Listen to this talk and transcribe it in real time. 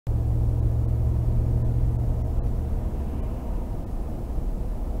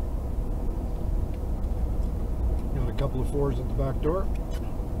couple of 4s at the back door.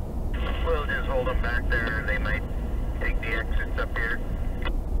 We'll just hold them back there. They might take the exits up here.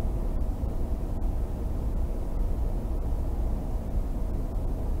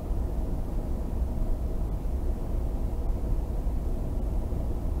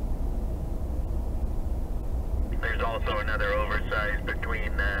 There's also another oversized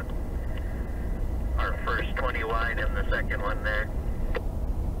between our first 20 wide and the second one there.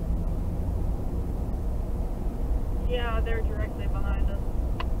 Yeah, they're directly behind us.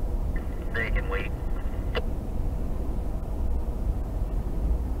 They can wait.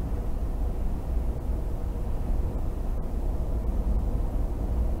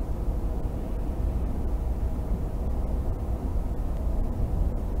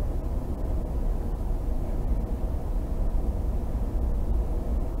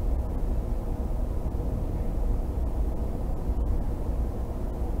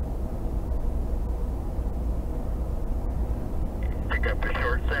 Pick up a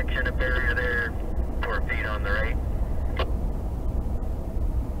short section of barrier there, 4 feet on the right.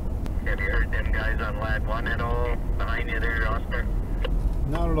 Have you heard them guys on Lad 1 at all behind you there, Oscar?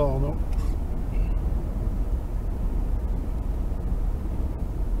 Not at all, no.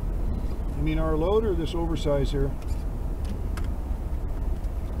 You mean our load or this oversize here?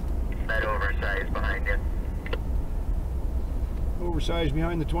 That oversized behind you. Oversize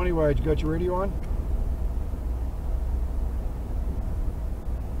behind the 20 wide. You got your radio on?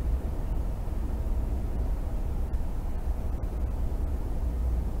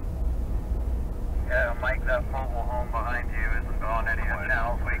 Yeah, Mike, that mobile home behind you isn't on any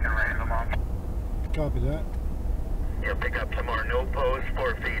channels. We can raise them on. Copy that. You'll pick up some more no posts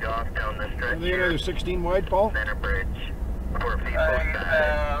 4 feet off down the stretch. Are they here. another 16 wide, Paul? Then a bridge, 4 feet both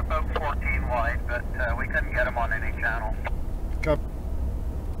sides. About 14 wide, but we couldn't get them on any channel. Copy.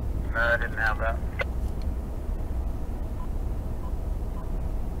 I didn't have that.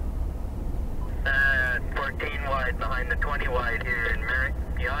 14 wide behind the 20 wide here in Merrick.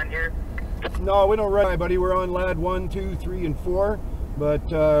 You on here? No, we don't run, buddy. We're on Lad 1, 2, 3, and 4.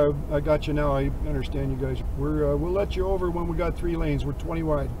 But I got you now. I understand you guys. We'll let you over when we got 3 lanes. We're 20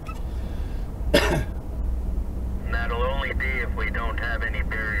 wide. And that'll only be if we don't have any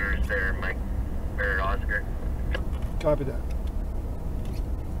barriers there, Mike or Oscar. Copy that.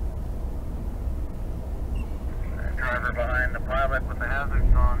 Driver behind the pilot with the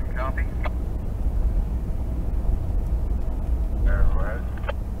hazards on. Copy. There, right.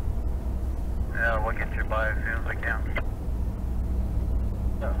 Yeah, we'll get you by as soon as we can.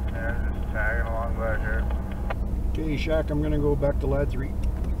 Yeah, just tagging along by here. Okay, Shaq, I'm going to go back to Lad 3.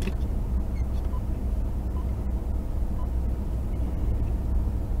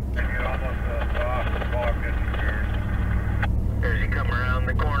 You're almost off the pocket here. As you come around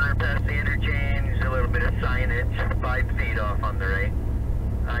the corner past the interchange, a little bit of signage, 5 feet off on the right.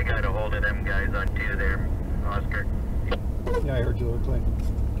 I got a hold of them guys on 2 there, Oscar. Yeah, I heard you, Clay.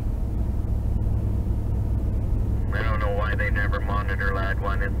 I don't know why they never monitor Lad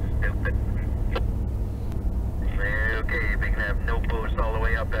 1, it's stupid. Okay, they can have no posts all the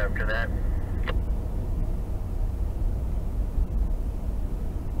way up after that.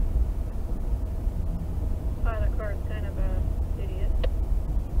 Pilot car's kind of a idiot.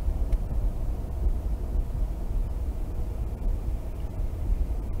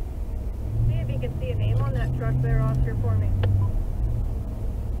 See if you can see a name on that truck there, Oscar, for me.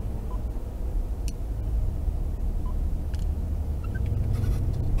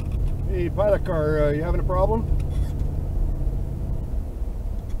 Hey, pilot car, you having a problem?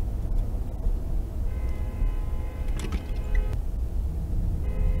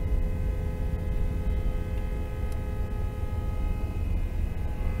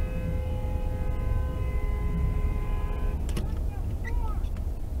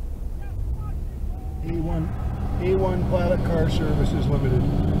 A1 pilot car service is limited.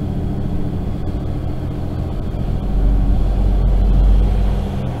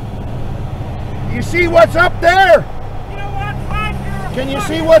 You see what's up there? You know what? Can you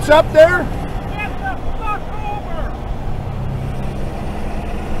see what's up there? Get the fuck over!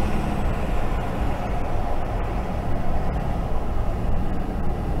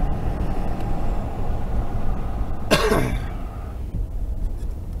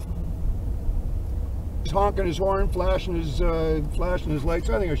 He's honking his horn, flashing his lights.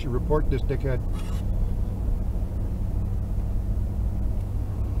 I think I should report this dickhead.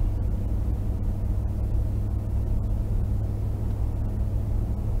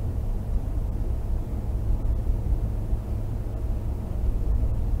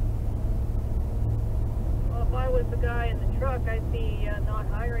 Well, if I was the guy in the truck, I'd be not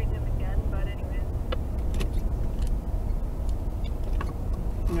hiring him again, but anyways.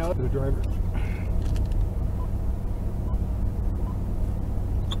 Yeah, the driver.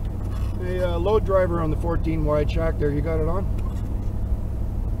 Hey, load driver on the 14 wide shack there, you got it on?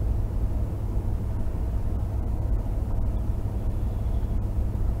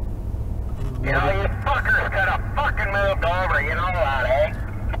 You know, you fuckers could have fucking moved over, you know that, eh?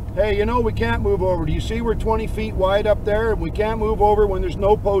 Hey, you know we can't move over. Do you see we're 20 feet wide up there? We can't move over when there's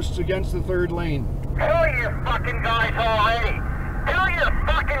no posts against the third lane. Kill you fucking guys already! Kill your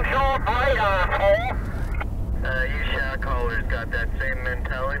fucking job right, asshole! You shack haulers got that same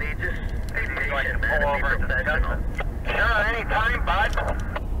mentality. Just be patient, man, and be professional. Sure, anytime, bud.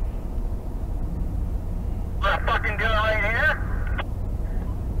 Wanna fucking do it right here?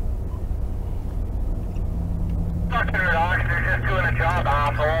 Fucking relax, they're just doing a job,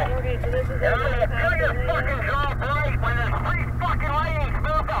 asshole. Okay, so this is Do your fucking job right when there's 3 fucking lanes.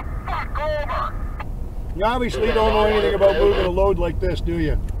 Move the fuck over! You obviously don't know anything about moving a load like this, do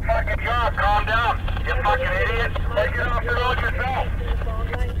you? Fucking job, calm down. You fucking idiot. Take it off the road yourself.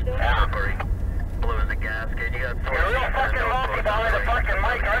 Yeah. Blew the gasket. You got You're real fucking lucky behind the fucking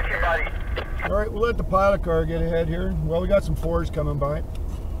mic, aren't you, buddy? All right, we'll let the pilot car get ahead here. Well, we got some 4s coming by.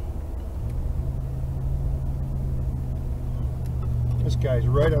 This guy's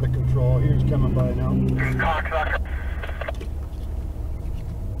right out of control. He's coming by now. You cocksucker.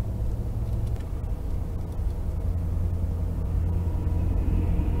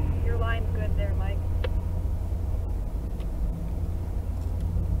 Your line's good there, Mike.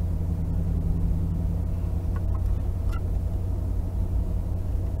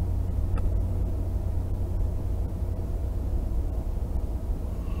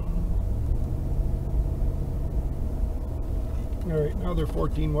 All right, now they're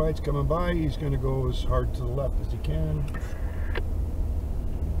 14 wides coming by. He's going to go as hard to the left as he can.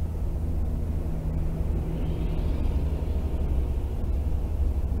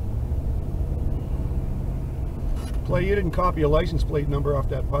 Clay, you didn't copy a license plate number off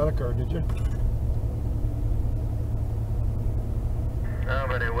that pilot car, did you? Oh,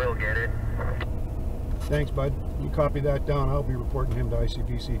 but I will get it. Thanks, bud. You copy that down. I'll be reporting him to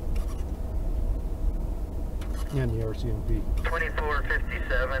ICPC and the RCMP.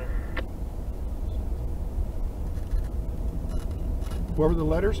 2457. What were the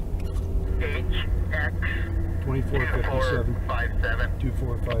letters? HX 2457 2457.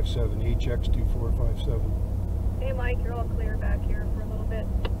 2457 HX 2457. Hey, Mike, you're all clear back here for a little bit.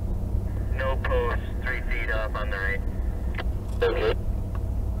 No post, 3 feet off on the right.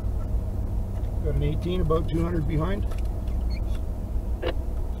 Got an 18 about 200 behind.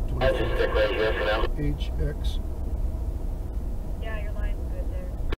 I'll just stick right here for now. HX